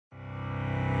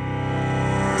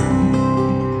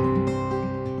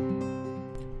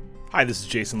Hi, this is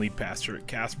Jason, lead pastor at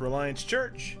Casper Alliance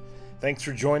Church. Thanks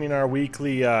for joining our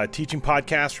weekly teaching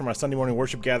podcast from our Sunday morning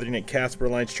worship gathering at Casper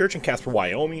Alliance Church in Casper,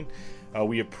 Wyoming.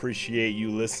 We appreciate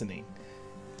you listening.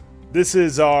 This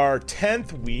is our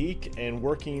 10th week and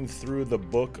working through the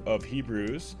book of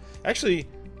Hebrews. Actually,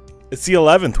 it's the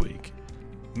 11th week.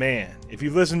 Man, if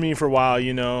you've listened to me for a while,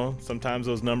 you know sometimes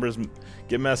those numbers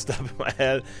get messed up in my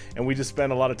head, and we just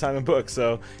spend a lot of time in books.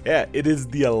 So, yeah, it is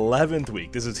the 11th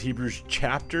week. This is Hebrews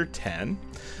chapter 10.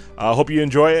 I hope you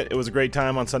enjoy it. It was a great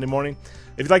time on Sunday morning.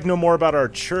 If you'd like to know more about our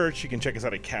church, you can check us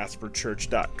out at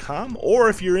casperchurch.com. Or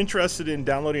if you're interested in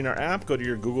downloading our app, go to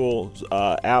your Google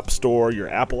App Store, your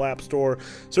Apple App Store,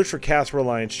 search for Casper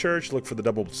Alliance Church, look for the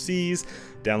double C's,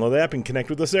 download the app, and connect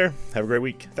with us there. Have a great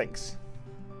week. Thanks.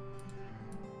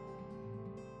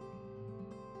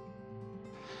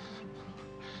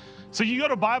 So you go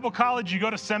to Bible college, you go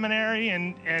to seminary,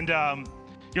 and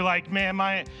you're like, man,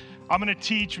 I'm going to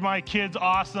teach my kids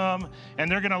awesome, and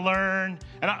they're going to learn.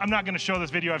 And I'm not going to show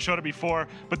this video. I've showed it before.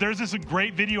 But there's this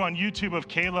great video on YouTube of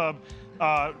Caleb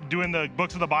doing the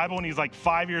books of the Bible, and he's like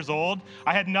 5 years old.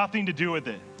 I had nothing to do with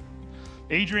it.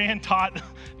 Adrienne taught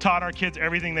our kids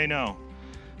everything they know.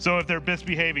 So if they're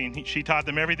misbehaving, she taught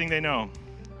them everything they know.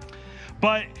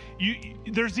 But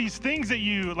there's these things that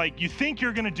you think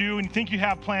you're going to do and you think you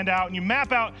have planned out, and you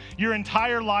map out your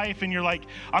entire life, and you're like,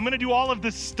 I'm going to do all of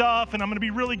this stuff, and I'm going to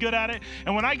be really good at it.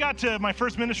 And when I got to my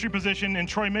first ministry position in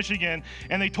Troy, Michigan,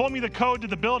 and they told me the code to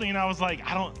the building, I was like,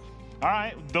 all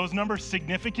right, those numbers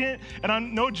significant? And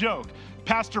I'm no joke.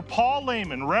 Pastor Paul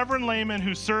Lehman, Reverend Lehman,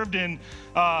 who served in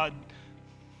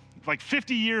like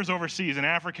 50 years overseas in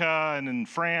Africa and in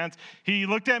France, he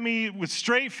looked at me with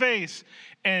straight face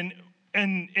and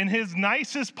in his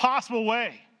nicest possible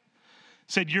way,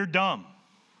 said, "You're dumb."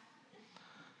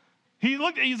 He's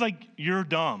like, "You're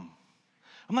dumb."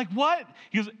 I'm like, "What?"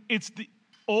 He goes, "It's the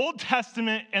Old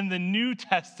Testament and the New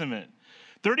Testament.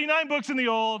 39 books in the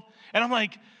Old." And I'm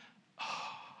like,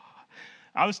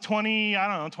 I was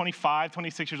 25,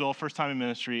 26 years old, first time in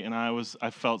ministry, and I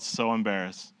felt so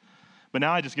embarrassed. But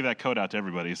now I just give that code out to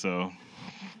everybody, so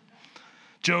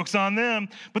joke's on them.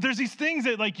 But there's these things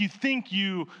that like you think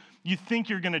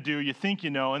you're going to do, you think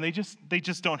you know, and they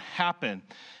just don't happen.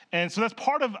 And so that's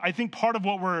part of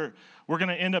what we're going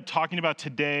to end up talking about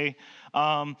today.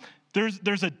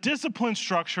 There's a discipline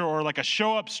structure or like a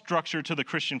show up structure to the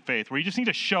Christian faith where you just need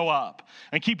to show up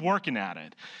and keep working at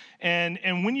it.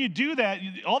 And when you do that,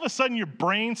 all of a sudden your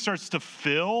brain starts to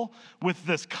fill with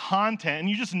this content and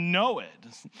you just know it.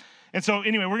 And so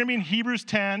anyway, we're going to be in Hebrews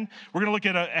 10. We're going to look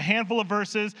at a handful of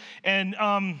verses, and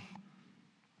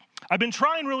I've been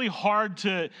trying really hard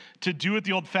to do it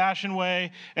the old-fashioned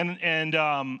way and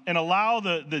allow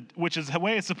which is the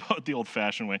way it's supposed, the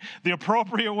old-fashioned way, the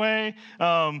appropriate way,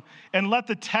 and let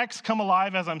the text come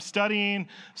alive as I'm studying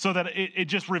so that it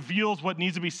just reveals what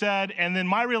needs to be said. And then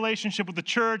my relationship with the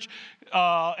church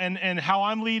and how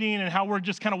I'm leading and how we're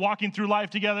just kind of walking through life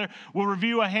together will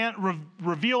reveal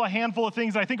a handful of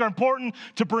things that I think are important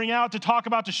to bring out, to talk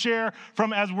about, to share from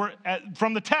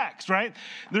the text, right?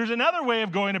 There's another way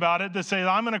of going about it to say,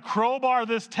 I'm going to crowbar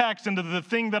this text into the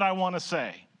thing that I want to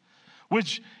say,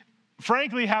 which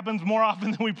frankly happens more often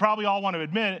than we probably all want to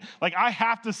admit. Like, I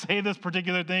have to say this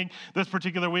particular thing this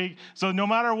particular week, so no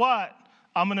matter what,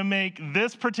 I'm going to make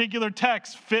this particular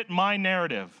text fit my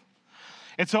narrative.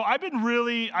 And so I've been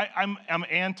really, I'm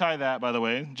anti that, by the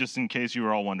way, just in case you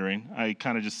were all wondering. I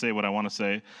kind of just say what I want to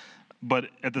say. But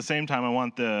at the same time, I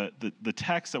want the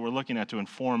text that we're looking at to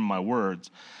inform my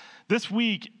words. This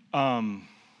week,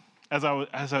 as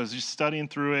I was just studying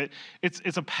through it,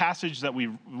 it's a passage that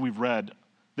we've read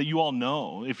that you all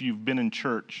know if you've been in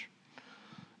church.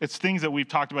 It's things that we've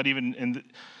talked about even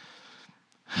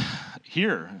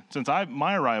here since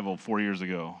my arrival 4 years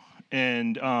ago.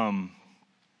 And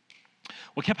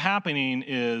what kept happening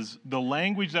is the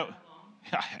language that,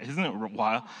 isn't it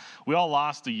wild? We all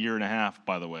lost a year and a half,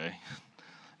 by the way.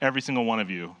 Every single one of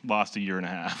you lost a year and a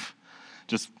half.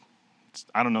 Just,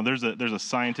 I don't know, there's a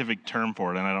scientific term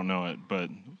for it, and I don't know it, but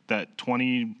that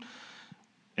 20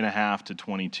 and a half to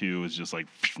 22 is just like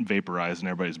vaporized in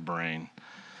everybody's brain.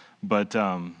 But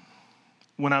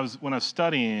when I was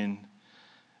studying,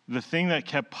 the thing that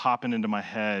kept popping into my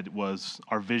head was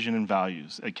our vision and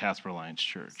values at Casper Alliance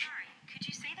Church. Sorry, could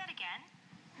you say that again?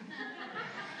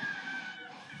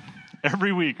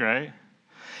 Every week, right?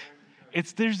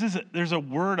 There's a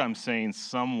word I'm saying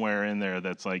somewhere in there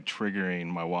that's like triggering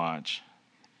my watch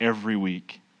every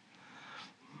week.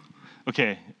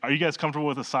 Okay, are you guys comfortable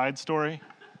with a side story?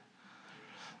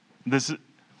 The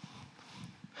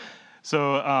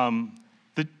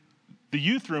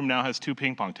youth room now has 2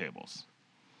 ping pong tables.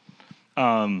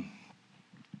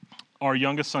 our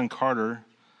youngest son, Carter,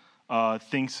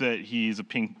 thinks that he's a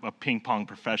ping pong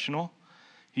professional.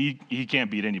 He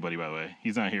can't beat anybody, by the way.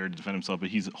 He's not here to defend himself, but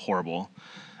he's horrible.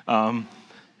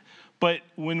 But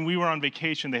when we were on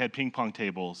vacation, they had ping pong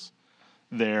tables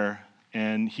there,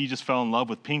 and he just fell in love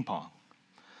with ping pong.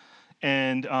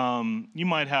 And you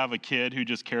might have a kid who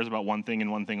just cares about one thing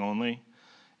and one thing only,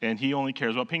 and he only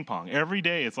cares about ping pong. Every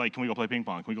day it's like, can we go play ping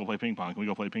pong? Can we go play ping pong? Can we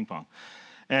go play ping pong?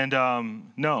 And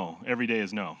no, every day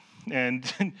is no. And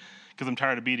because I'm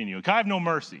tired of beating you. I have no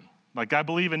mercy. Like, I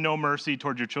believe in no mercy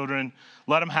towards your children.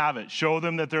 Let them have it. Show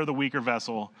them that they're the weaker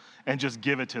vessel and just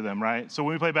give it to them, right? So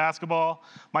when we play basketball,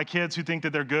 my kids who think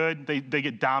that they're good, they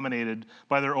get dominated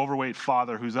by their overweight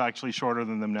father who's actually shorter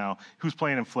than them now, who's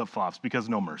playing in flip-flops because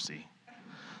no mercy.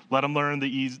 Let them learn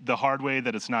the hard way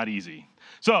that it's not easy.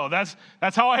 So that's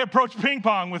how I approach ping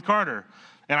pong with Carter.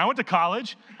 And I went to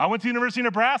college. I went to the University of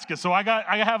Nebraska, so I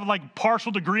have like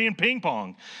partial degree in ping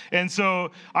pong. And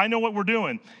so I know what we're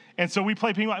doing. And so we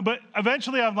play ping pong. But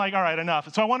eventually I'm like, all right,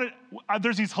 enough. So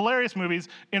there's these hilarious movies,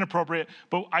 inappropriate,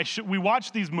 but we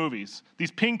watch these movies,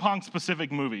 these ping pong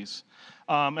specific movies.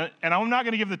 And I'm not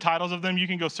going to give the titles of them. You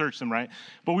can go search them, right?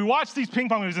 But we watch these ping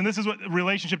pong movies, and this is what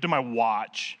relationship to my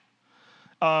watch.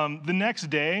 The next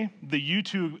day, the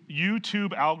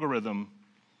YouTube algorithm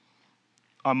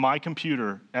on my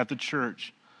computer at the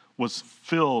church was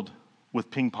filled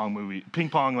with ping pong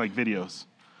like videos.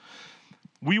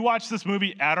 We watched this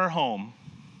movie at our home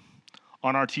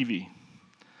on our TV.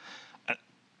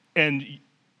 And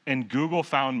Google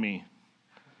found me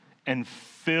and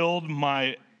filled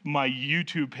my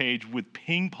YouTube page with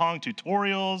ping pong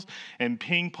tutorials and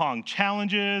ping pong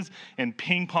challenges and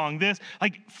ping pong this,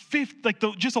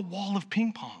 just a wall of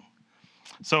ping pong.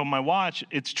 So my watch,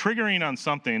 it's triggering on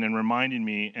something and reminding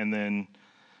me, and then,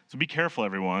 so be careful,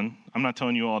 everyone. I'm not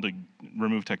telling you all to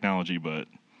remove technology, but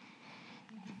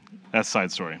that's a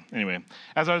side story. Anyway,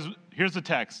 here's the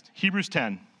text, Hebrews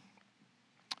 10,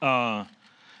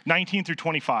 19 through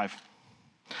 25.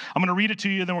 I'm going to read it to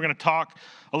you, then we're going to talk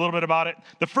a little bit about it.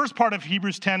 The first part of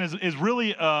Hebrews 10 is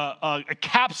really a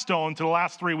capstone to the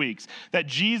last 3 weeks, that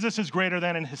Jesus is greater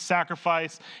than in his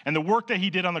sacrifice, and the work that he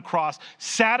did on the cross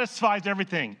satisfies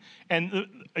everything. And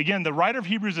again, the writer of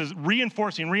Hebrews is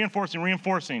reinforcing,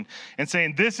 and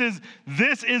saying this is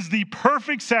the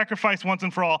perfect sacrifice once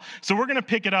and for all. So we're going to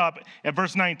pick it up at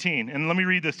verse 19, and let me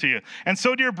read this to you. And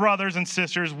so, dear brothers and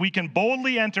sisters, we can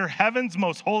boldly enter heaven's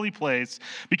most holy place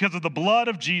because of the blood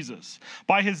of Jesus.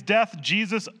 By his death,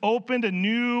 Jesus opened a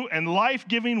new and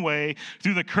life-giving way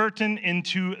through the curtain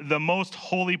into the most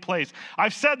holy place.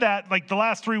 I've said that like the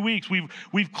last 3 weeks. We've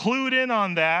clued in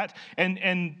on that,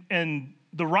 and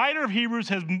the writer of Hebrews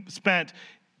has spent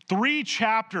 3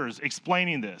 chapters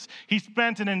explaining this. He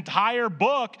spent an entire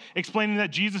book explaining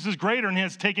that Jesus is greater and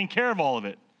has taken care of all of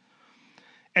it.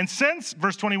 And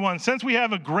verse 21, since we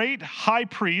have a great high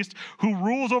priest who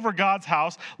rules over God's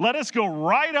house, let us go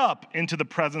right up into the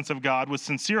presence of God with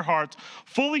sincere hearts,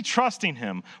 fully trusting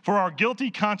him. For our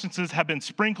guilty consciences have been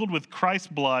sprinkled with Christ's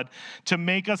blood to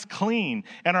make us clean,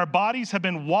 and our bodies have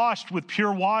been washed with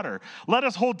pure water. Let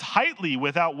us hold tightly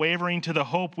without wavering to the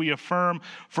hope we affirm,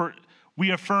 for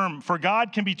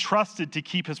God can be trusted to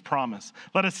keep his promise.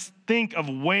 Let us think of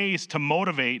ways to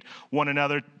motivate one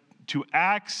another to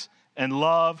acts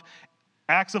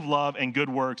of love and good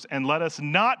works, and let us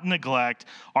not neglect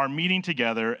our meeting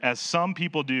together as some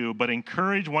people do, but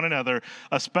encourage one another,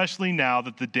 especially now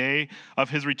that the day of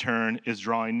his return is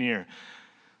drawing near.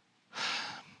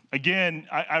 Again,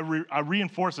 I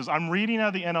reinforce this. I'm reading out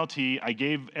of the NLT. I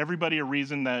gave everybody a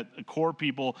reason, that core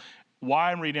people,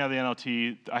 why I'm reading out of the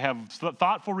NLT. I have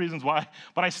thoughtful reasons why,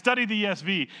 but I studied the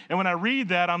ESV. And when I read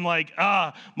that, I'm like,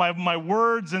 my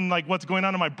words and like what's going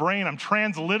on in my brain, I'm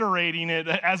transliterating it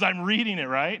as I'm reading it,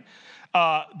 right?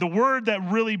 The word that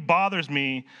really bothers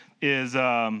me is,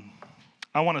 I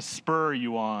want to spur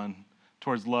you on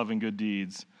towards love and good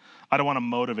deeds. I don't want to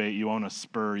motivate you, I want to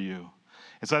spur you.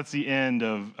 And so that's the end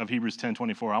of Hebrews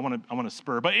 10:24. I want to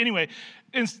spur. But anyway,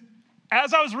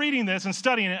 as I was reading this and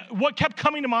studying it, what kept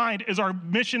coming to mind is our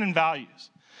mission and values.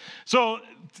 So,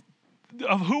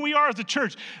 of who we are as a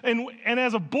church. And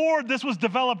as a board, this was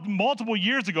developed multiple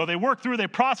years ago. They worked through it, they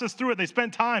processed through it, they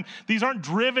spent time. These aren't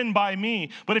driven by me.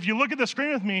 But if you look at the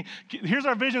screen with me, here's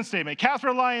our vision statement. Casper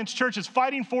Alliance Church is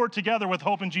fighting forward together with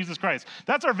hope in Jesus Christ.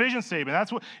 That's our vision statement.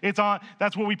 That's what it's on.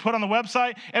 That's what we put on the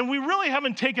website. And we really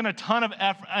haven't taken a ton of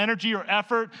energy or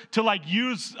effort to like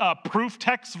use proof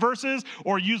text verses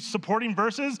or use supporting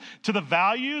verses to the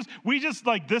values. We just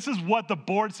this is what the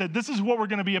board said. This is what we're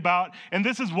going to be about, and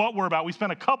this is what we're about. We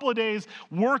spent a couple of days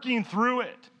working through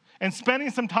it. and spending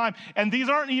some time. And these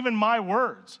aren't even my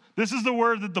words. This is the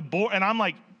word that the board, and I'm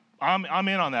like, I'm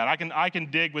in on that. I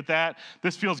can dig with that.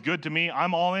 This feels good to me.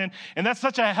 I'm all in. And that's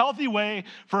such a healthy way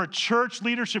for a church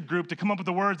leadership group to come up with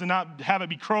the words and not have it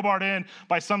be crowbarred in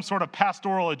by some sort of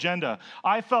pastoral agenda.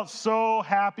 I felt so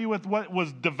happy with what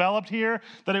was developed here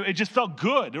that it just felt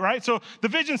good, right? So the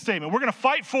vision statement, we're going to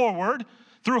fight forward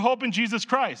through hope in Jesus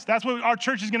Christ. That's what our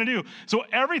church is going to do. So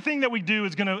everything that we do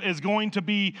is going to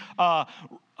be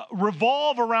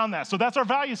revolve around that. So that's our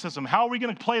value system. How are we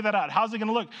going to play that out? How's it going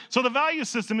to look? So the value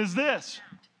system is this.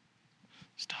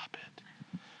 Stop it.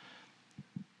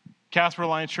 Casper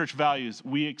Alliance Church values,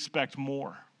 we expect more.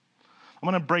 I'm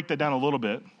going to break that down a little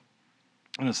bit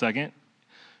in a second.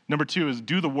 Number 2 is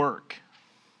do the work.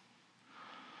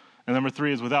 And number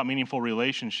 3 is without meaningful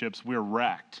relationships, we're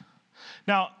wrecked.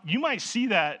 Now, you might see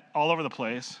that all over the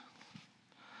place.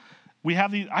 We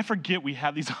have these. I forget we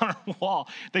have these on our wall.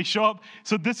 They show up.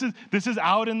 So this is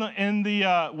out in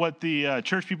the what the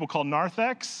church people call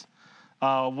narthex,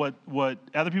 what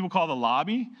other people call the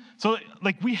lobby. So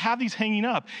like we have these hanging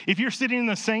up. If you're sitting in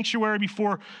the sanctuary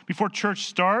before church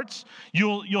starts,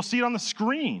 you'll see it on the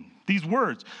screen. These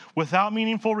words, without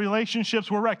meaningful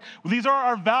relationships, we're wrecked. These are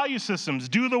our value systems.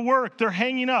 Do the work. They're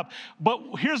hanging up. But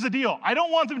here's the deal. I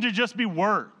don't want them to just be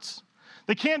words.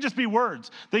 They can't just be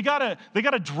words. They gotta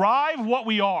drive what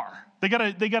we are. They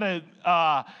gotta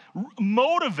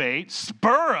motivate,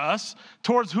 spur us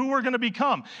towards who we're going to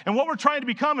become. And what we're trying to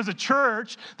become is a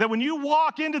church that when you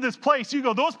walk into this place, you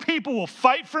go, those people will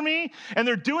fight for me, and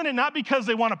they're doing it not because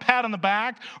they want a pat on the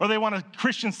back or they want a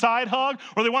Christian side hug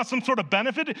or they want some sort of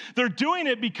benefit. They're doing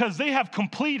it because they have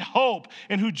complete hope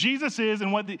in who Jesus is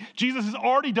and what Jesus has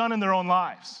already done in their own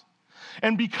lives.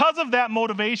 And because of that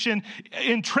motivation,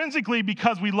 intrinsically,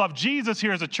 because we love Jesus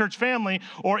here as a church family,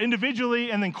 or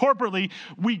individually and then corporately,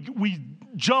 we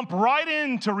jump right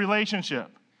into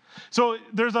relationship. So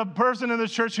there's a person in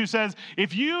this church who says,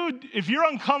 if you're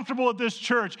uncomfortable at this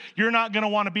church, you're not going to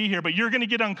want to be here, but you're going to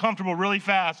get uncomfortable really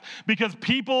fast because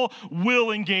people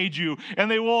will engage you and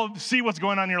they will see what's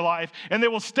going on in your life and they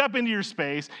will step into your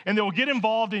space and they will get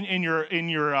involved in your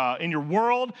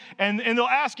world and they'll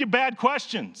ask you bad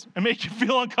questions and make you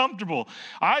feel uncomfortable.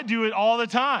 I do it all the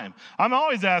time. I'm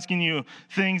always asking you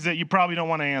things that you probably don't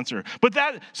want to answer.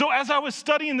 So as I was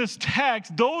studying this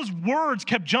text, those words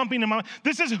kept jumping in my mind.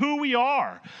 This is who we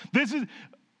are. This is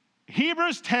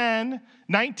Hebrews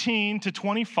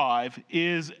 10:19-25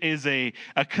 is a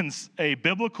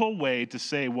biblical way to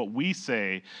say what we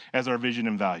say as our vision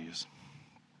and values.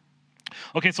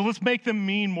 Okay, so let's make them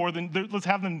let's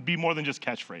have them be more than just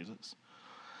catchphrases.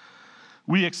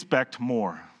 We expect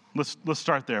more. Let's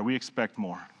start there. We expect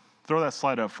more. Throw that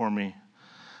slide up for me.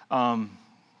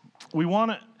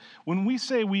 When we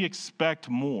say we expect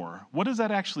more, what does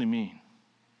that actually mean?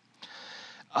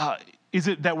 Is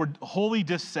it that we're wholly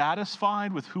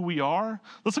dissatisfied with who we are?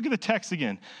 Let's look at the text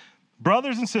again.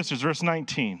 Brothers and sisters, verse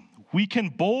 19. We can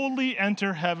boldly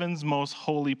enter heaven's most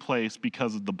holy place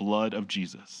because of the blood of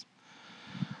Jesus.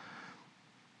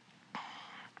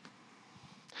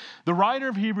 The writer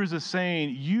of Hebrews is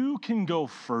saying you can go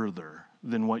further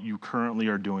than what you currently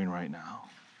are doing right now.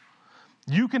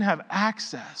 You can have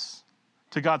access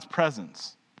to God's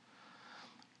presence.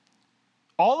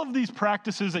 All of these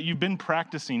practices that you've been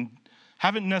practicing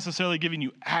haven't necessarily given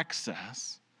you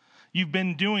access. You've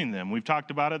been doing them. We've talked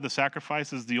about it, the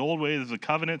sacrifices, the old ways, the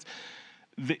covenants.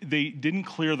 They didn't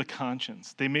clear the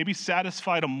conscience. They maybe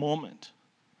satisfied a moment,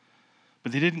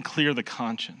 but they didn't clear the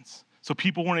conscience. So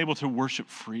people weren't able to worship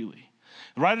freely.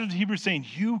 The writer of Hebrews is saying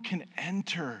you can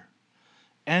enter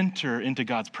into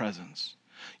God's presence.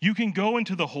 You can go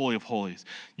into the Holy of Holies.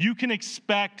 You can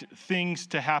expect things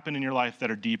to happen in your life that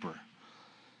are deeper.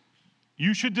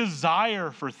 You should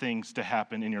desire for things to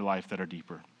happen in your life that are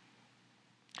deeper.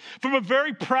 From a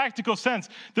very practical sense,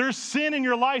 there's sin in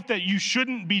your life that you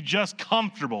shouldn't be just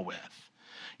comfortable with.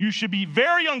 You should be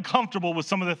very uncomfortable with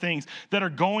some of the things that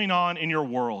are going on in your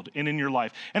world and in your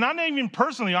life. And I'm not even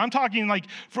personally, I'm talking like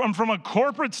from a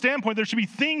corporate standpoint, there should be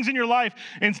things in your life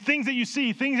and things that you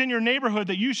see, things in your neighborhood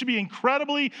that you should be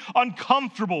incredibly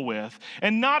uncomfortable with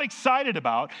and not excited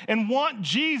about and want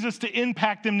Jesus to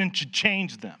impact them and to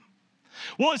change them.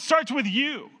 Well, it starts with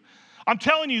you. I'm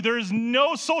telling you, there is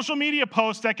no social media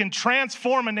post that can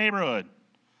transform a neighborhood.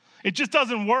 It just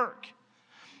doesn't work.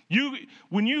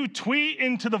 When you tweet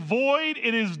into the void,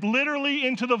 it is literally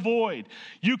into the void.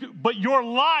 But your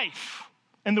life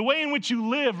and the way in which you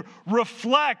live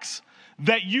reflects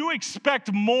that you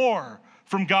expect more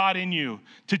from God in you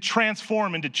to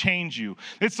transform and to change you.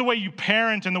 It's the way you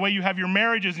parent and the way you have your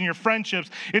marriages and your friendships.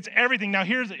 It's everything. Now,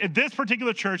 here's at this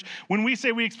particular church, when we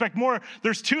say we expect more,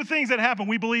 there's two things that happen.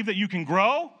 We believe that you can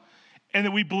grow and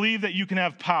that we believe that you can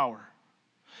have power.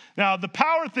 Now, the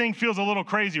power thing feels a little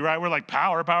crazy, right? We're like,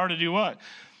 power to do what?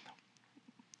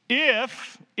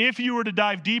 If you were to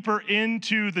dive deeper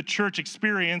into the church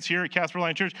experience here at Casper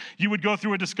Line Church, you would go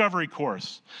through a discovery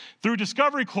course. Through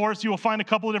discovery course, you will find a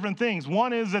couple of different things.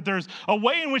 One is that there's a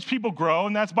way in which people grow,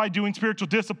 and that's by doing spiritual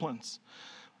disciplines,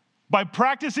 by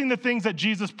practicing the things that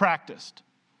Jesus practiced,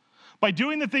 by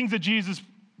doing the things that Jesus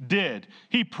did.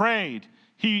 He prayed.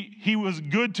 He was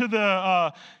good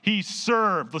to he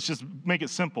served. Let's just make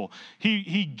it simple.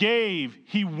 He gave,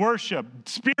 he worshiped,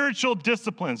 spiritual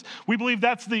disciplines. We believe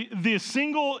that's the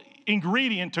single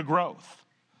ingredient to growth.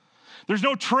 There's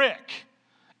no trick.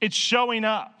 It's showing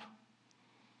up.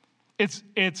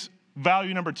 It's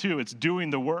value number 2. It's doing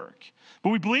the work.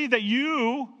 But we believe that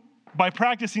you, by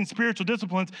practicing spiritual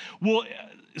disciplines, will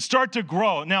start to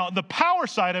grow. Now, the power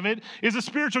side of it is a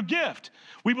spiritual gift.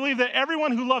 We believe that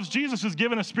everyone who loves Jesus is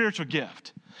given a spiritual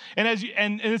gift. And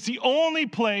it's the only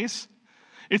place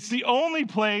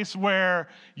where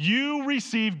you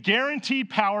receive guaranteed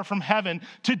power from heaven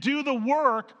to do the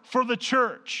work for the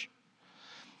church.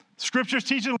 Scriptures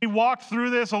teach, and we walked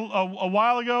through this a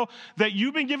while ago, that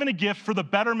you've been given a gift for the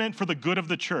betterment, for the good of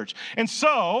the church. And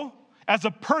so, as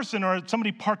a person or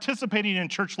somebody participating in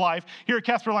church life here at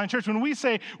Casper Line Church, when we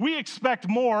say we expect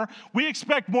more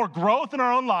growth in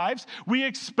our own lives. We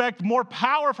expect more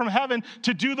power from heaven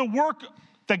to do the work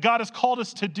that God has called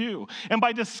us to do. And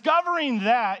by discovering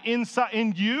that inside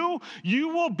in you, you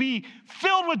will be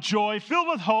filled with joy, filled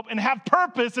with hope, and have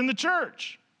purpose in the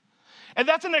church. And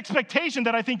that's an expectation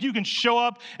that I think you can show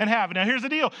up and have. Now, here's the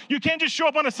deal. You can't just show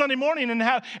up on a Sunday morning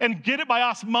and get it by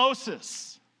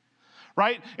osmosis.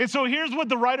 Right? And so here's what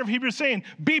the writer of Hebrews is saying.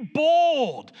 Be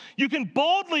bold. You can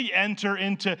boldly enter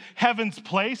into heaven's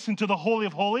place, into the Holy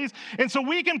of Holies. And so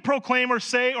we can proclaim or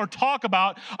say or talk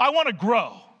about, I want to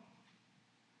grow.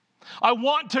 I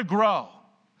want to grow.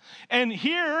 And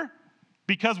here,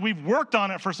 because we've worked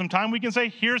on it for some time, we can say,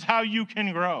 here's how you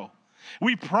can grow.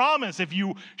 We promise if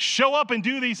you show up and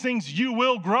do these things, you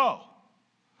will grow.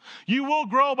 You will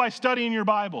grow by studying your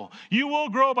Bible. You will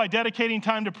grow by dedicating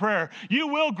time to prayer. You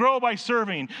will grow by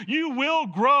serving. You will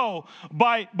grow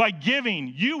by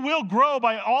giving. You will grow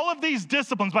by all of these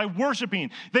disciplines, by worshiping.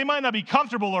 They might not be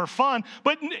comfortable or fun,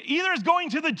 but either is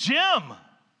going to the gym.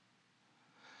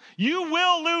 You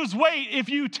will lose weight if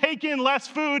you take in less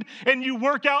food and you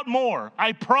work out more.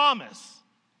 I promise.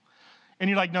 And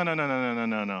you're like,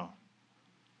 no.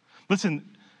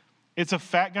 Listen, it's a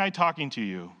fat guy talking to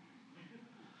you.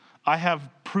 I have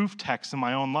proof texts in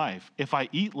my own life. If I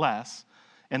eat less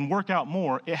and work out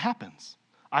more, it happens.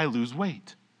 I lose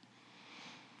weight.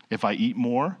 If I eat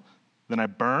more than I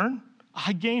burn,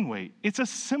 I gain weight. It's a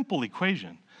simple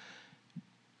equation.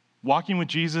 Walking with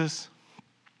Jesus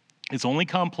is only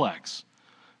complex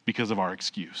because of our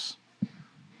excuse.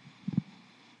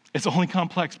 It's only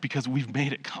complex because we've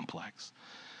made it complex.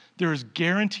 There's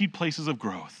guaranteed places of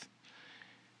growth.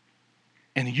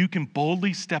 And you can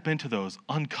boldly step into those,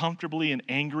 uncomfortably and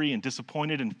angry and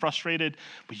disappointed and frustrated,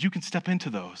 but you can step into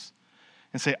those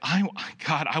and say,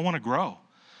 God, I want to grow.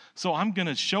 So I'm going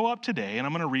to show up today and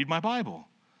I'm going to read my Bible.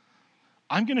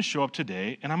 I'm going to show up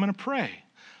today and I'm going to pray.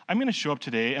 I'm going to show up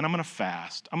today and I'm going to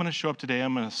fast. I'm going to show up today,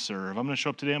 I'm going to serve. I'm going to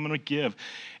show up today, I'm going to give.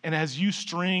 And as you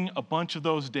string a bunch of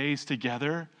those days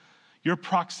together, your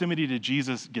proximity to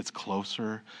Jesus gets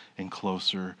closer and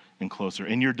closer and closer.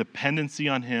 And your dependency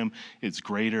on him is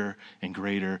greater and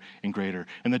greater and greater.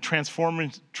 And the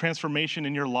transformation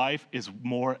in your life is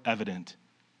more evident.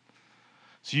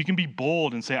 So you can be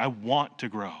bold and say, I want to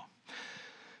grow.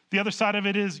 The other side of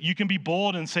it is you can be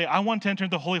bold and say, I want to enter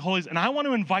the Holy of Holies, and I want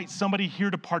to invite somebody here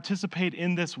to participate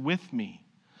in this with me.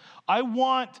 I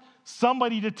want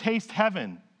somebody to taste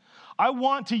heaven. I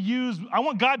want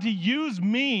God to use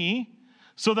me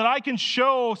so that I can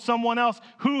show someone else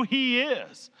who he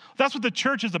is. That's what the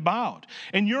church is about.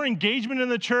 And your engagement in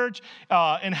the church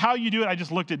and how you do it, I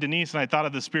just looked at Denise and I thought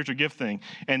of the spiritual gift thing.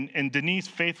 And Denise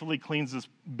faithfully cleans this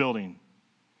building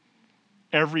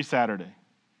every Saturday.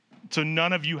 So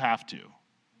none of you have to.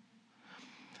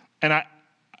 And I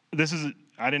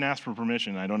didn't ask for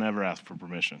permission. I don't ever ask for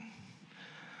permission.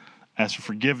 As for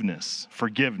forgiveness.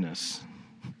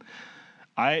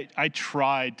 I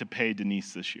tried to pay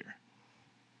Denise this year.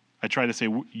 I tried to say,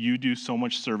 you do so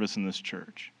much service in this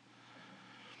church.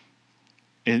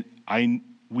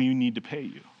 We need to pay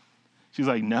you. She's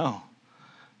like, no,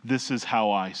 this is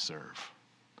how I serve.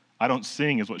 I don't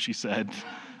sing is what she said.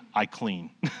 I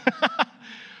clean.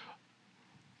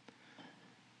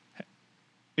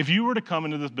 If you were to come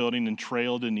into this building and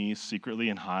trail Denise secretly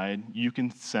and hide, you can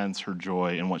sense her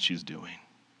joy in what she's doing.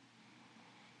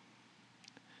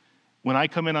 When I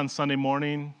come in on Sunday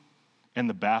morning and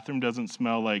the bathroom doesn't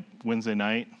smell like Wednesday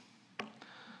night,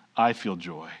 I feel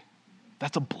joy.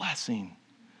 That's a blessing.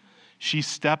 She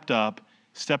stepped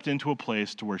into a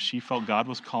place to where she felt God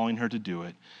was calling her to do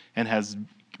it and has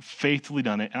faithfully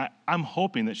done it. And I'm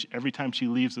hoping that every time she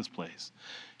leaves this place,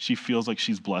 she feels like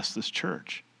she's blessed this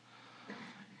church.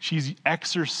 She's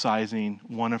exercising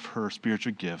one of her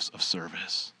spiritual gifts of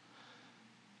service.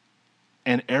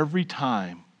 And every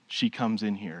time she comes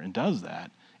in here and does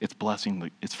that, it's blessing,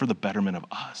 it's for the betterment of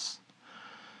us.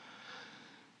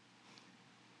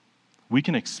 We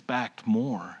can expect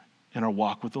more in our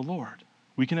walk with the Lord.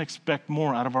 We can expect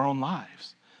more out of our own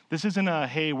lives. This isn't a,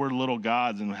 hey, we're little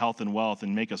gods and health and wealth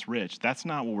and make us rich. That's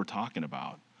not what we're talking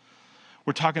about.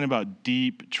 We're talking about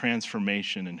deep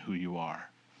transformation in who you are.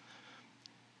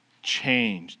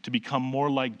 Change, to become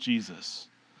more like Jesus.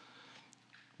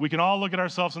 We can all look at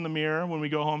ourselves in the mirror when we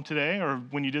go home today or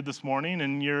when you did this morning,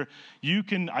 and you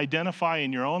can identify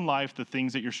in your own life the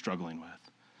things that you're struggling with,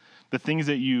 the things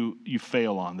that you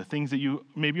fail on, the things that you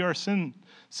maybe are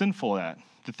sinful at,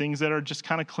 the things that are just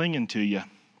kind of clinging to you.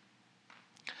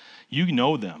 You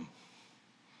know them.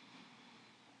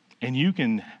 And you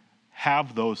can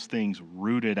have those things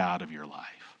rooted out of your life.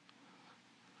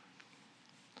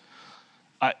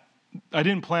 I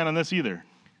didn't plan on this either,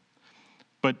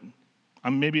 but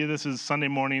maybe this is Sunday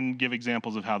morning, give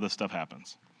examples of how this stuff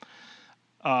happens.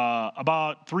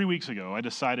 About 3 weeks ago, I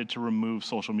decided to remove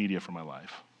social media from my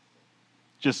life,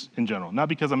 just in general. Not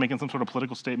because I'm making some sort of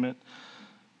political statement,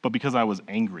 but because I was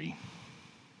angry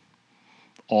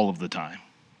all of the time,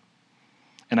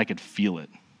 and I could feel it.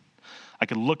 I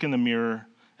could look in the mirror,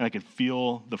 and I could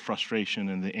feel the frustration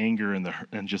and the anger and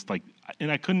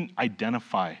I couldn't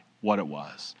identify what it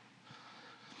was.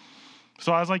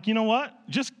 So I was like, you know what?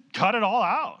 Just cut it all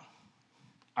out.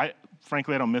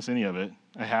 Frankly, I don't miss any of it.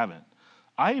 I haven't.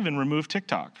 I even removed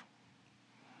TikTok.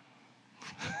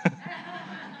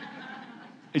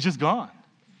 It's just gone.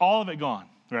 All of it gone,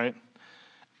 right?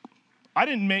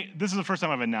 This is the first time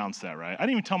I've announced that, right? I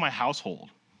didn't even tell my household.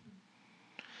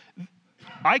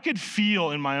 I could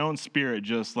feel in my own spirit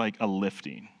just like a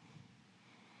lifting.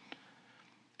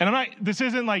 And this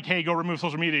isn't like, hey, go remove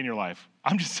social media in your life.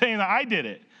 I'm just saying that I did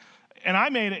it. And I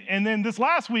made it. And then this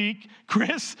last week,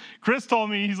 Chris told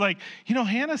me, he's like,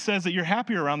 Hannah says that you're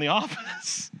happier around the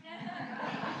office.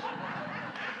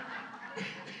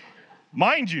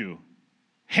 Mind you,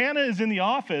 Hannah is in the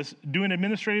office doing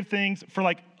administrative things for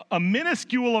like a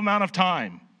minuscule amount of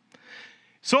time.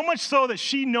 So much so that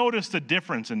she noticed a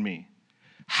difference in me.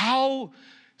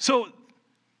 So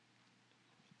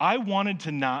I wanted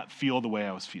to not feel the way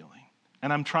I was feeling.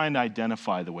 And I'm trying to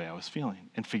identify the way I was feeling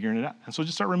and figuring it out. And so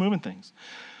just start removing things.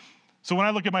 So when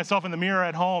I look at myself in the mirror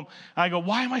at home, I go,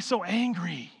 why am I so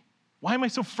angry? Why am I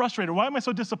so frustrated? Why am I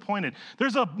so disappointed?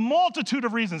 There's a multitude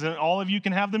of reasons, and all of you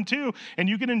can have them too, and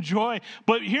you can enjoy.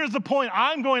 But here's the point.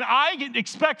 I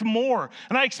expect more,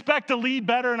 and I expect to lead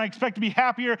better, and I expect to be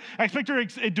happier. I expect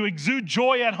to exude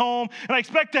joy at home, and I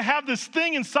expect to have this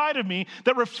thing inside of me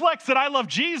that reflects that I love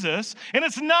Jesus, and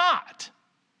it's not.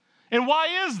 And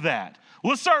why is that?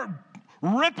 Let's start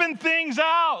ripping things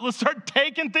out. Let's start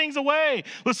taking things away.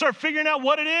 Let's start figuring out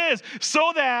what it is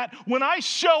so that when I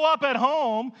show up at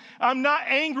home, I'm not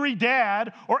angry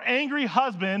dad or angry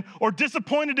husband or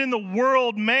disappointed in the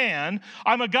world man.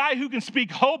 I'm a guy who can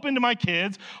speak hope into my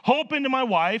kids, hope into my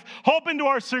wife, hope into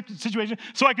our situation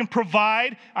so I can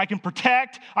provide, I can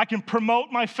protect, I can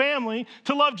promote my family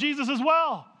to love Jesus as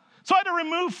well. So I had to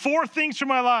remove 4 things from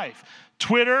my life: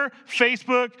 Twitter,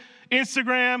 Facebook,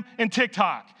 Instagram, and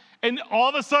TikTok. And all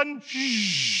of a sudden,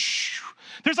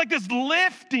 there's like this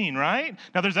lifting, right?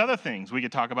 Now, there's other things we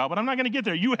could talk about, but I'm not going to get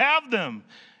there. You have them.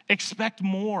 Expect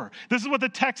more. This is what the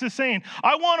text is saying.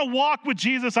 I want to walk with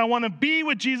Jesus. I want to be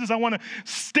with Jesus. I want to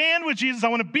stand with Jesus. I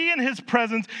want to be in his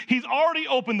presence. He's already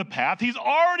opened the path. He's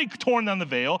already torn down the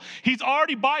veil. He's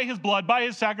already, by his blood, by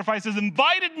his sacrifices,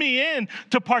 invited me in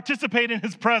to participate in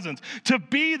his presence, to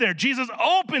be there. Jesus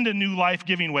opened a new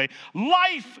life-giving way.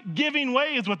 Life-giving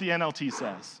way is what the NLT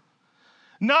says.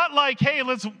 Not like, hey, I'm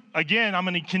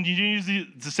going to continue to use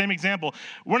the same example.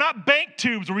 We're not bank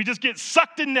tubes where we just get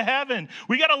sucked into heaven.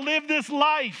 We got to live this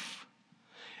life.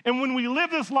 And when we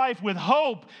live this life with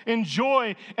hope and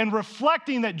joy and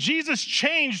reflecting that Jesus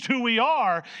changed who we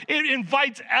are, it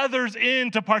invites others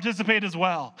in to participate as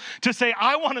well. To say,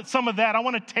 I wanted some of that. I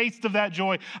want a taste of that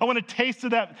joy. I want a taste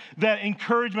of that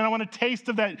encouragement. I want a taste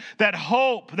of that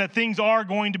hope that things are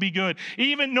going to be good.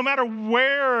 Even no matter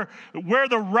where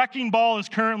the wrecking ball is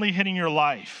currently hitting your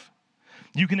life,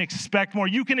 you can expect more.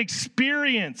 You can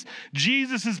experience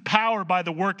Jesus' power by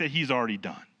the work that he's already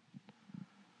done.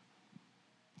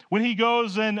 When he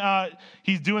goes and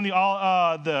he's doing the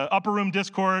upper room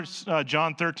discourse,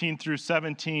 John 13 through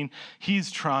 17, he's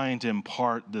trying to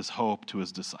impart this hope to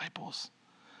his disciples.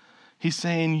 He's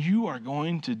saying, you are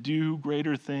going to do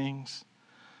greater things.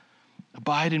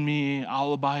 Abide in me,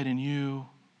 I'll abide in you.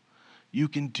 You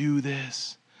can do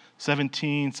this. John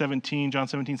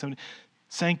 17.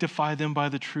 Sanctify them by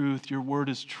the truth. Your word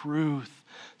is truth.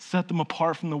 Set them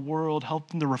apart from the world. Help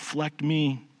them to reflect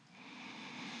me.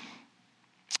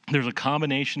 There's a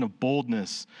combination of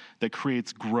boldness that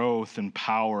creates growth and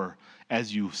power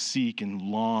as you seek and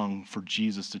long for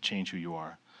Jesus to change who you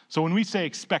are. So when we say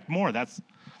expect more, that's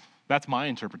my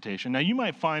interpretation. Now, you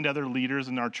might find other leaders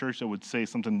in our church that would say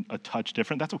something a touch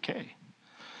different. That's okay.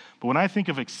 But when I think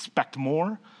of expect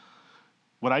more,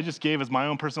 what I just gave as my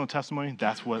own personal testimony,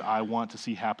 that's what I want to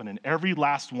see happen in every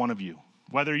last one of you.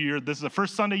 Whether this is the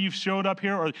first Sunday you've showed up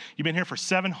here or you've been here for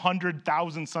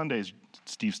 700,000 Sundays,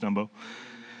 Steve Stumbo.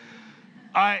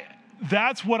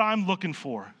 That's what I'm looking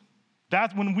for.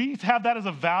 That when we have that as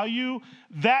a value,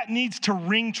 that needs to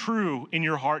ring true in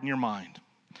your heart and your mind.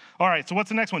 All right, so what's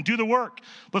the next one? Do the work.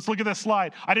 Let's look at this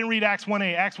slide. I didn't read Acts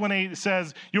 1:8. Acts 1:8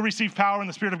 says, you'll receive power when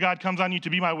the Spirit of God comes on you to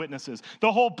be my witnesses.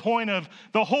 The whole point of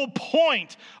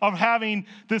having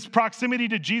this proximity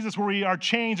to Jesus where we are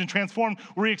changed and transformed,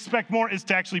 where we expect more, is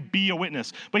to actually be a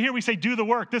witness. But here we say, do the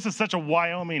work. This is such a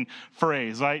Wyoming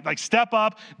phrase, right? Like step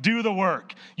up, do the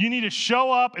work. You need to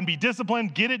show up and be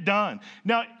disciplined, get it done.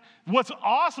 Now, what's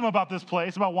awesome about this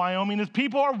place, about Wyoming, is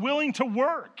people are willing to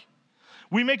work.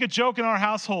 We make a joke in our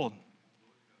household.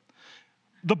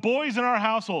 The boys in our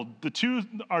household,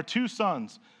 our two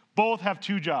sons, both have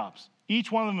 2 jobs.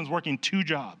 Each one of them is working 2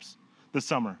 jobs this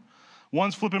summer.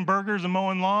 One's flipping burgers and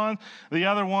mowing lawn. The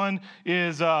other one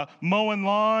is mowing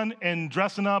lawn and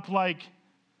dressing up like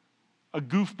a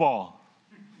goofball.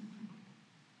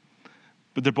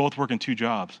 But they're both working 2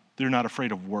 jobs. They're not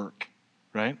afraid of work,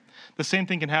 right? The same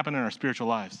thing can happen in our spiritual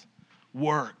lives.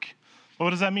 Work. Well,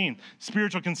 what does that mean?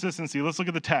 Spiritual consistency. Let's look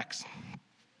at the text.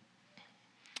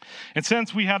 And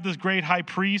since we have this great high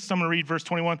priest, I'm going to read verse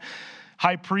 21.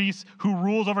 High priest who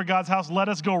rules over God's house, let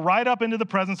us go right up into the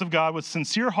presence of God with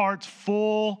sincere hearts,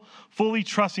 fully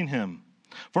trusting him.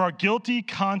 For our guilty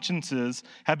consciences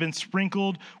have been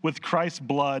sprinkled with Christ's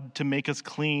blood to make us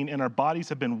clean, and our bodies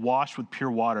have been washed with pure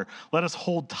water. Let us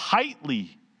hold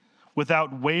tightly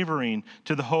without wavering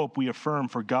to the hope we affirm,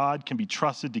 for God can be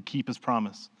trusted to keep his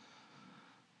promise.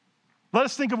 Let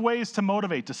us think of ways to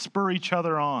motivate, to spur each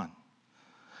other on.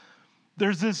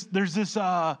 There's this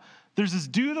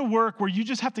do the work where you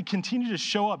just have to continue to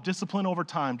show up, discipline over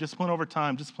time.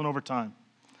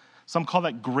 Some call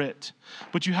that grit,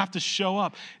 but you have to show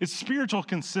up. It's spiritual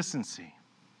consistency.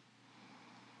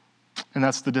 And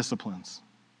that's the disciplines.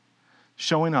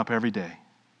 Showing up every day.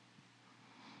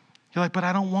 You're like, but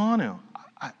I don't want to.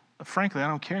 Frankly, I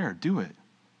don't care. Do it.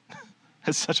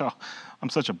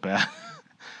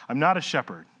 I'm not a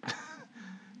shepherd.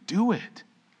 Do it.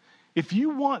 If you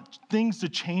want things to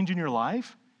change in your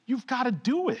life, you've got to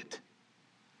do it.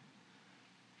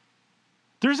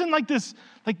 There isn't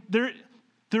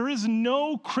there is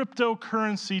no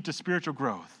cryptocurrency to spiritual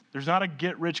growth. There's not a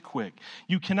get rich quick.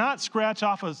 You cannot scratch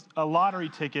off a lottery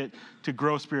ticket to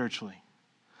grow spiritually.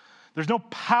 There's no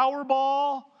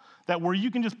Powerball where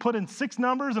you can just put in 6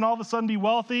 numbers and all of a sudden be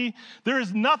wealthy. There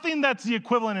is nothing that's the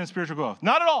equivalent in spiritual growth.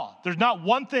 Not at all. There's not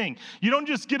one thing. You don't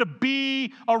just get to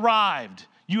be arrived.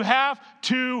 You have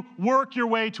to work your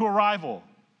way to arrival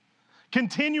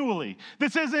continually.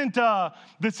 This isn't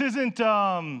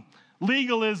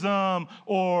legalism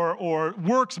or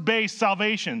works-based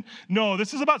salvation. No,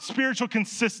 this is about spiritual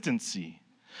consistency.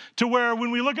 To where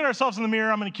when we look at ourselves in the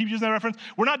mirror, I'm going to keep using that reference,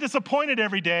 we're not disappointed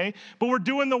every day, but we're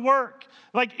doing the work.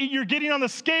 Like you're getting on the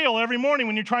scale every morning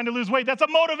when you're trying to lose weight. That's a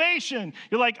motivation.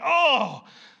 You're like, oh,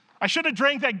 I should have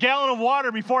drank that gallon of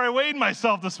water before I weighed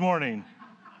myself this morning.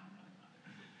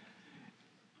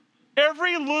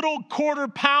 Every little quarter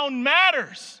pound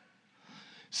matters.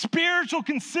 Spiritual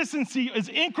consistency is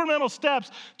incremental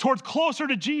steps towards closer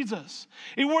to Jesus.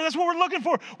 That's what we're looking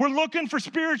for. We're looking for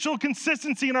spiritual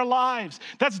consistency in our lives.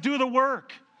 That's do the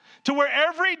work. To where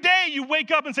every day you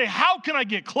wake up and say, how can I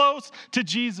get close to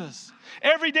Jesus?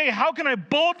 Every day, how can I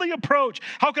boldly approach?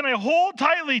 How can I hold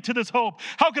tightly to this hope?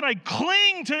 How can I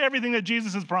cling to everything that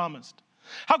Jesus has promised?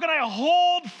 How can I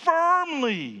hold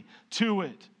firmly to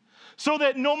it so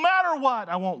that no matter what,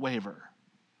 I won't waver?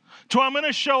 So I'm going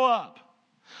to show up.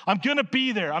 I'm going to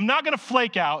be there. I'm not going to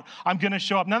flake out. I'm going to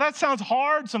show up. Now, that sounds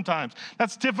hard sometimes.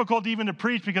 That's difficult even to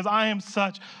preach because I am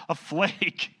such a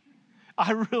flake.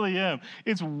 I really am.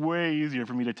 It's way easier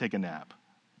for me to take a nap.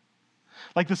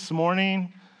 Like this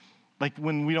morning, like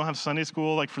when we don't have Sunday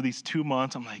school, like for these 2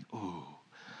 months, I'm like, ooh,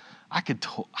 I could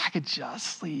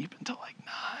just sleep until like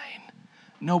 9.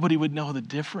 Nobody would know the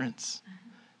difference.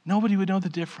 Nobody would know the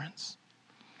difference.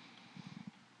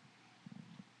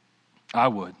 I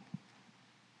would.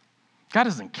 God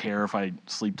doesn't care if I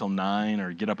sleep till 9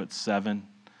 or get up at 7.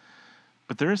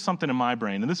 But there is something in my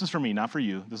brain, and this is for me, not for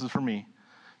you, this is for me,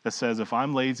 that says if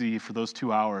I'm lazy for those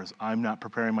 2 hours, I'm not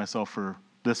preparing myself for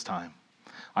this time.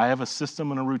 I have a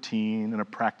system and a routine and a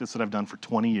practice that I've done for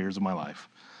 20 years of my life.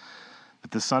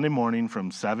 That this Sunday morning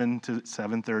from 7 to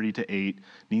 7:30 to 8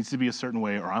 needs to be a certain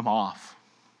way or I'm off.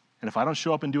 And if I don't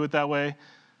show up and do it that way,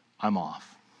 I'm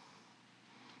off.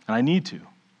 And I need to.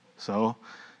 So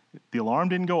the alarm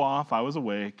didn't go off. I was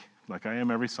awake like I am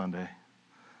every Sunday.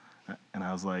 And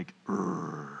I was like,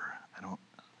 and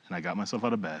I got myself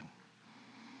out of bed.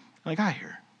 And I got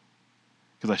here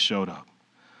because I showed up.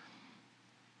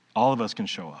 All of us can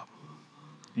show up.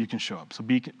 You can show up. So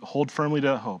hold firmly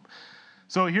to hope.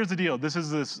 So here's the deal. This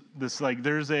is this like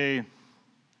there's a.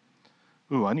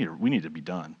 We need to be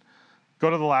done. Go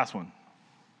to the last one.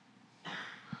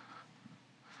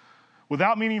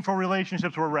 Without meaningful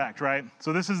relationships, we're wrecked, right?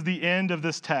 So this is the end of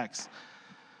this text.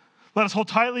 Let us hold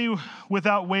tightly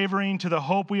without wavering to the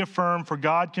hope we affirm, for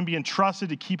God can be entrusted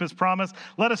to keep his promise.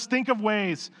 Let us think of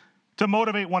ways to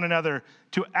motivate one another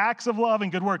to acts of love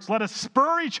and good works. Let us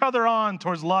spur each other on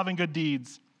towards love and good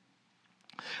deeds.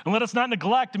 And let us not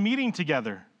neglect meeting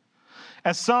together,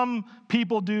 as some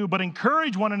people do, but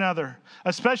encourage one another,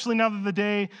 especially now that the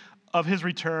day of his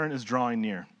return is drawing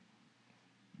near.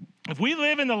 If we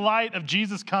live in the light of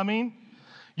Jesus coming,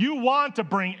 you want to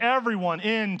bring everyone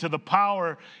into the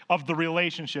power of the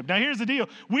relationship. Now, here's the deal.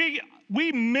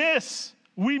 We miss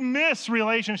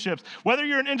relationships. Whether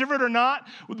you're an introvert or not,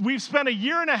 we've spent 1.5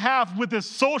 years with this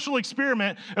social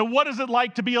experiment, and what is it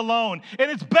like to be alone?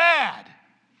 And it's bad.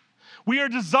 We are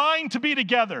designed to be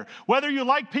together, whether you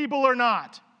like people or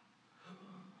not.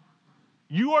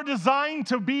 You are designed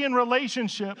to be in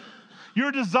relationship.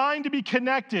 You're designed to be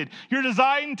connected. You're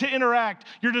designed to interact.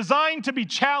 You're designed to be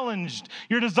challenged.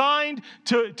 You're designed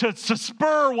to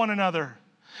spur one another.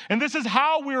 And this is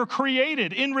how we were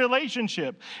created, in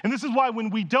relationship. And this is why when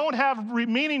we don't have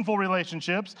meaningful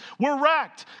relationships, we're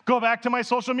wrecked. Go back to my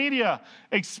social media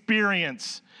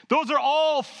experience. Those are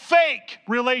all fake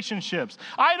relationships.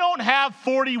 I don't have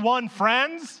 41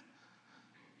 friends.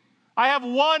 I have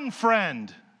one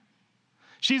friend.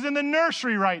 She's in the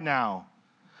nursery right now.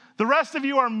 The rest of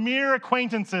you are mere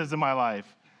acquaintances in my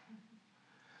life.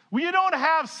 We don't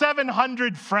have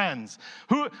 700 friends.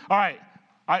 All right,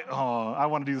 I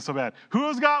want to do this so bad.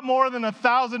 Who's got more than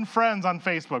 1,000 friends on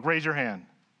Facebook? Raise your hand.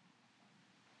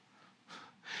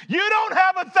 You don't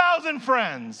have 1,000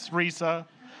 friends, Risa.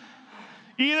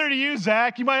 Either do you,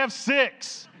 Zach. You might have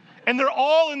 6. And they're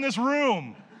all in this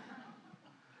room.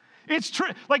 It's true.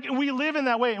 Like, we live in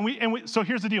that way. So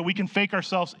here's the deal. We can fake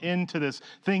ourselves into this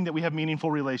thing that we have meaningful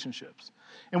relationships.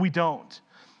 And we don't.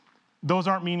 Those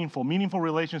aren't meaningful. Meaningful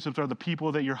relationships are the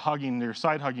people that you're hugging, they're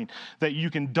side hugging, that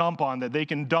you can dump on, that they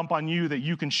can dump on you, that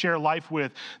you can share life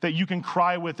with, that you can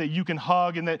cry with, that you can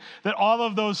hug, and that all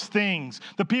of those things,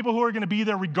 the people who are going to be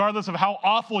there regardless of how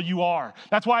awful you are.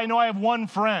 That's why I know I have one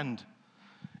friend.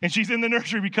 And she's in the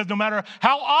nursery because no matter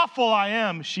how awful I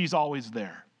am, she's always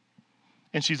there.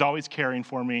 And she's always caring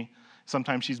for me.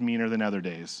 Sometimes she's meaner than other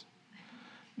days.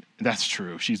 That's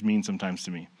true. She's mean sometimes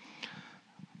to me.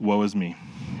 Woe is me.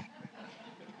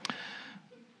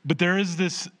 But there is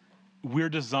this, we're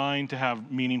designed to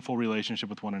have meaningful relationship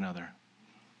with one another.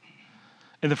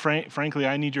 And frankly,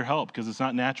 I need your help because it's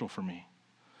not natural for me.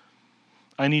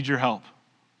 I need your help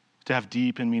to have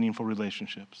deep and meaningful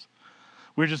relationships.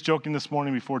 We were just joking this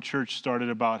morning before church started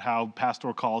about how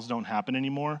pastoral calls don't happen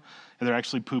anymore, and they're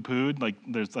actually poo-pooed. Like,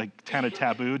 there's like kind of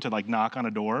taboo to like knock on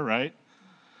a door, right?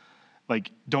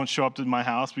 Like, don't show up to my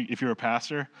house if you're a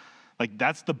pastor. Like,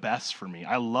 that's the best for me.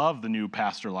 I love the new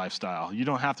pastor lifestyle. You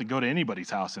don't have to go to anybody's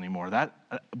house anymore.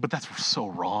 But that's so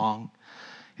wrong.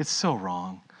 It's so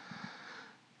wrong.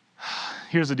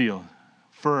 Here's the deal.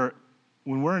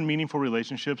 When we're in meaningful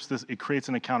relationships, it creates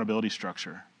an accountability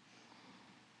structure.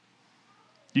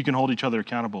 You can hold each other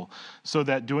accountable. So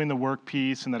that doing the work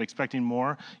piece and that expecting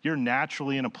more, you're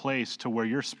naturally in a place to where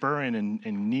you're spurring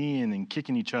and kneeing and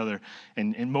kicking each other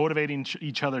and motivating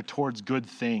each other towards good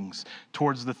things,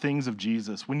 towards the things of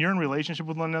Jesus. When you're in relationship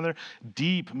with one another,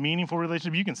 deep, meaningful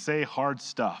relationship, you can say hard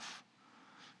stuff.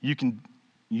 You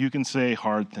can say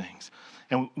hard things.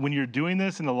 And when you're doing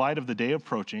this in the light of the day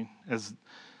approaching, as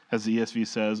the ESV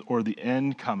says, or the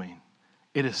end coming,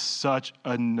 it is such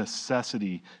a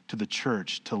necessity to the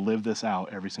church to live this out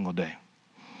every single day.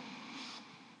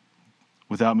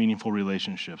 Without meaningful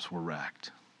relationships, we're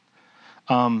wrecked.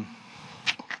 I'm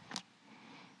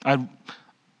going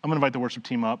to invite the worship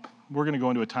team up. We're going to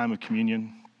go into a time of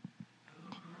communion.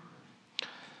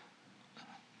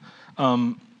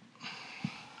 I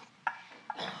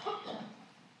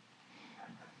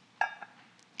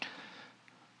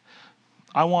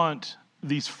want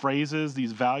these phrases,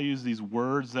 these values, these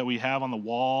words that we have on the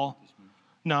wall.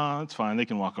 No, it's fine. They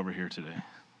can walk over here today.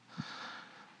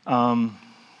 To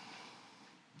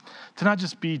not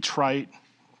just be trite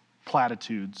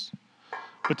platitudes,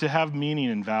 but to have meaning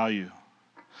and value.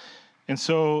 And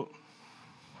so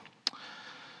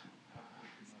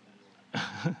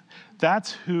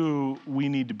that's who we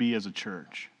need to be as a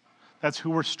church. That's who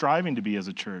we're striving to be as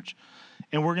a church.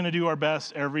 And we're going to do our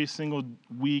best every single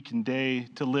week and day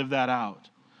to live that out,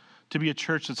 to be a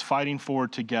church that's fighting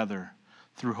forward together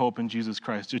through hope in Jesus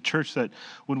Christ, a church that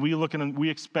when we look at, we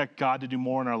expect God to do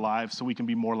more in our lives so we can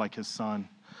be more like his son,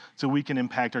 so we can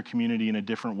impact our community in a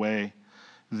different way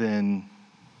than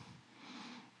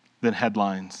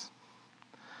headlines.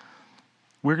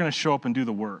 We're going to show up and do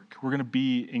the work. We're going to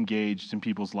be engaged in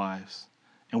people's lives,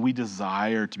 and we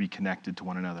desire to be connected to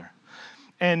one another.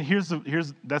 And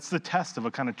that's the test of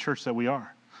a kind of church that we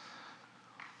are.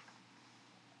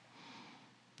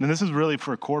 And this is really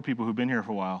for core people who've been here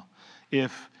for a while.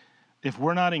 If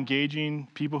we're not engaging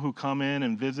people who come in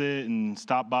and visit and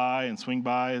stop by and swing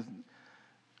by,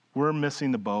 we're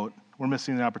missing the boat. We're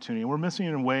missing the opportunity. We're missing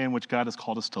a way in which God has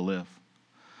called us to live.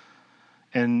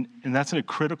 And that's a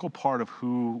critical part of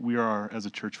who we are as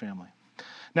a church family.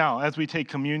 Now, as we take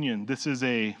communion, this is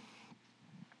an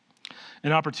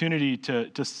opportunity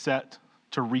to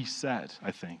reset,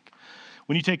 I think.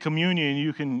 When you take communion,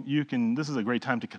 you can. This is a great time to